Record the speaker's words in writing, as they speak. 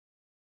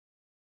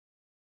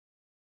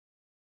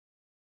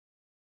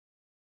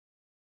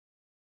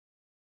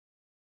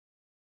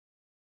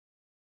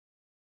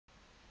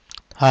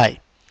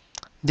Hi,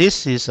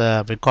 this is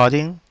a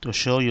recording to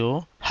show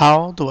you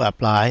how to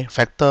apply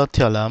factor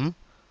theorem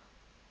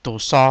to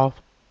solve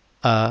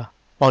a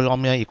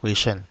polynomial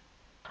equation.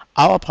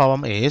 Our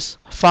problem is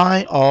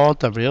find all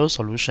the real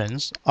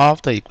solutions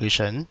of the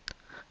equation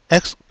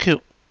x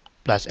cubed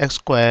plus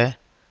x squared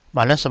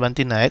minus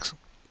 17x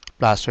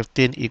plus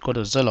 15 equal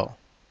to 0.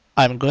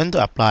 I'm going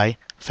to apply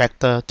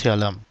factor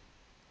theorem.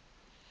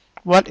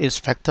 What is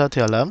factor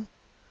theorem?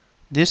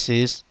 This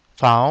is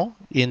found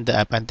in the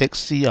appendix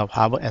C of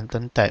Harvard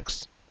Anton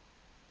text.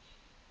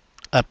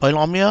 A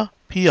polynomial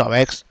p of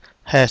x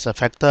has a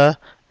factor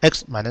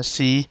x minus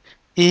c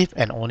if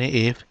and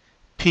only if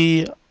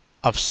p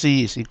of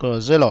c is equal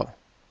to 0.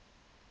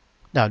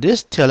 Now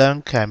this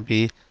theorem can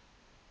be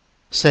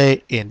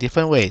said in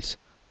different ways.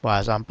 For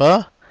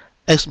example,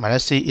 x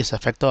minus c is a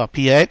factor of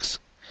px,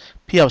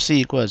 p of c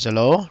equal to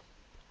 0,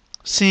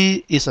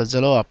 c is a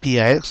 0 of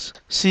px,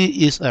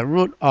 c is a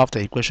root of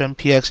the equation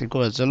px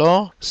equal to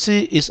 0,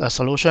 c is a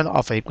solution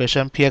of the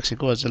equation px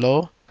equal to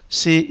 0,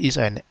 c is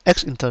an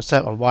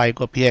x-intercept of y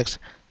equal px.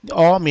 It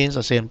all means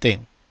the same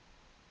thing.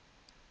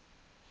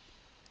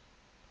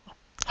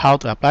 How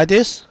to apply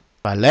this?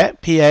 I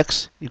let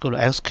px equal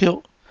to x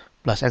cubed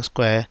plus x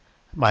squared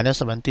minus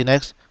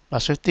 17x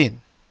plus 15.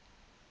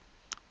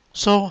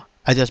 So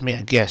I just make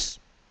a guess.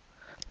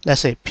 Let's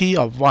say p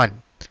of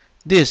 1.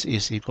 This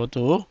is equal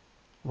to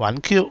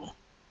 1 cubed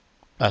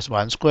plus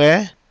 1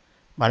 squared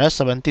minus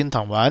 17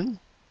 times 1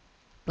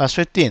 plus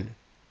 15.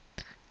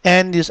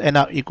 And this end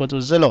up equal to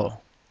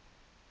 0.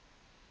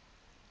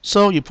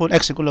 So you put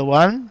x equal to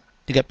 1,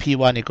 you get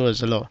p1 equal to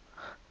 0.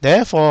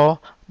 Therefore,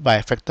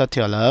 by factor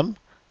theorem,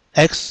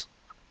 x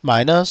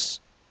minus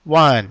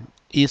 1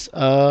 is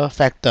a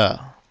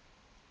factor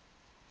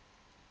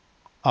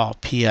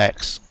of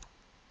px.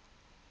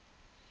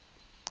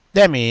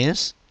 That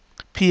means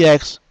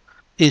px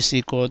is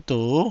equal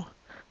to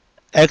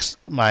x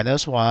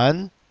minus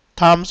 1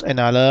 times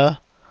another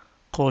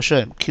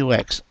quotient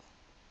qx.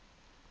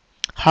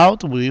 How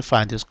do we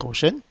find this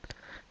quotient?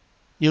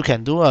 You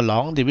can do a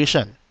long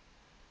division.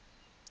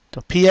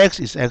 So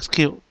px is x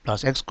cubed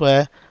plus x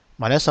squared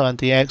minus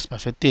 17x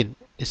plus 15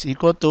 is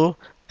equal to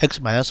x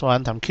minus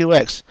 1 times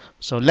qx.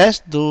 So let's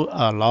do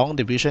a long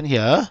division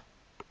here.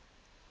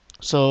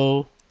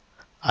 So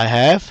I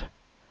have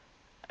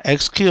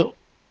x cubed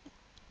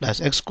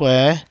plus x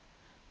squared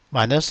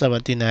minus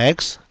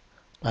 17x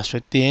plus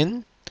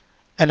 15,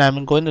 and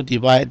I'm going to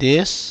divide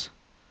this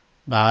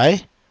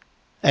by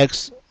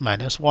x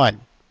minus 1.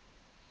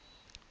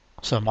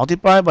 So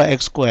multiply by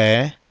x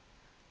squared,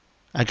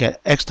 I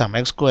get x times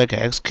x squared,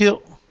 get x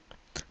cubed,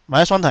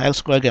 minus 1 times x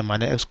squared, get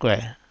minus x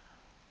squared.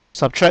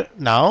 Subtract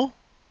now,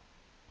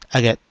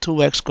 I get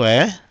 2x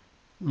squared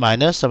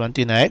minus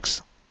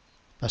 17x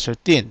plus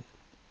 15.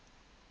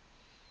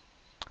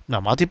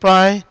 Now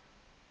multiply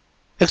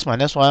x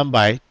minus 1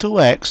 by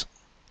 2x,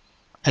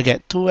 I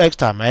get 2x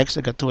times x,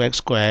 I get 2x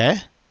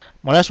squared.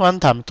 Minus 1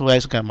 times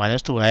 2x, I get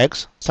minus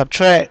 2x.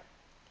 Subtract,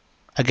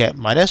 I get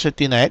minus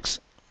 15x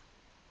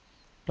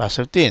plus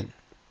 15.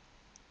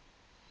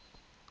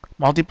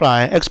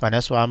 Multiply x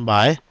minus 1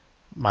 by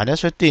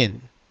minus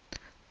 15.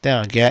 Then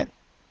I get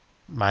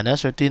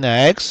minus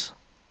 15x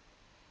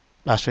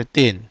plus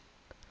 15.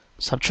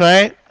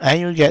 Subtract, and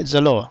you get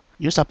 0.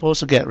 You're supposed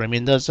to get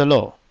remainder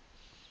 0.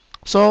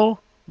 So,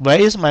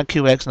 where is my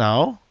qx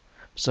now?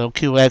 So,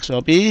 qx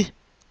will be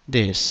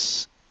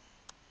this.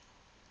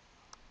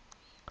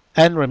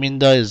 And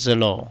remainder is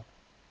 0.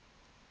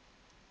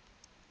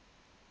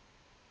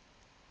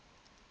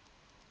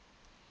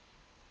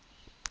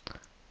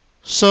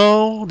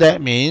 So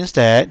that means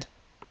that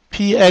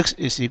px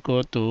is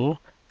equal to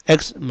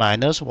x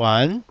minus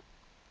 1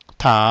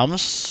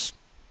 times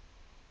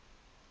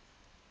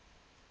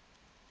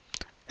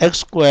x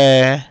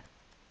squared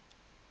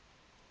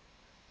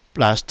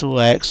plus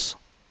 2x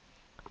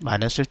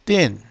minus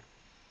 15.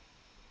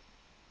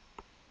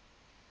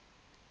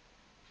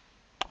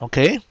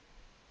 Okay.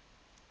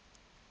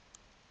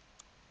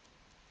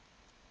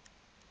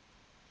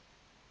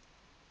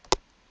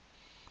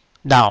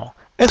 Now,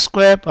 x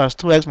squared plus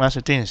 2x minus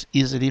 15 is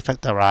easily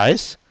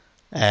factorized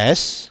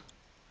as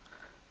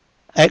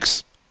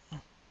x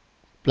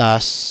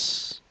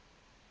plus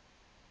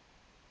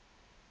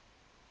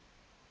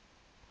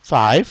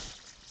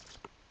 5,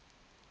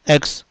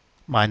 x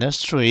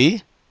minus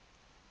 3.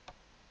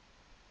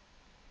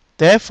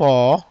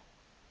 Therefore,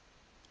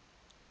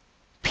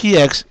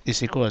 px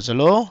is equal to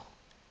 0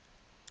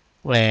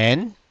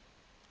 when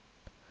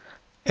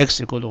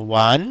x equal to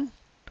 1,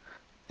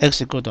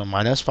 x equal to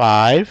minus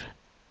 5,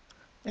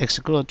 x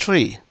equal to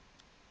 3.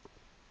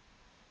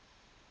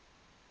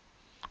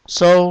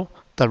 So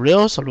the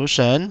real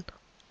solution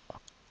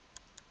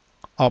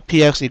of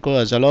px equal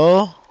to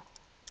 0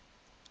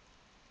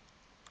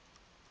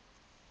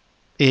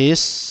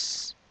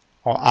 is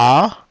or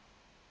are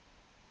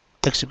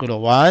x equal to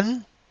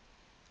 1,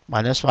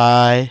 minus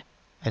 5,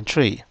 and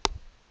 3.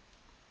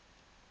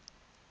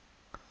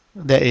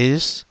 That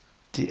is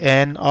the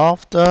end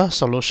of the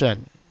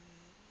solution.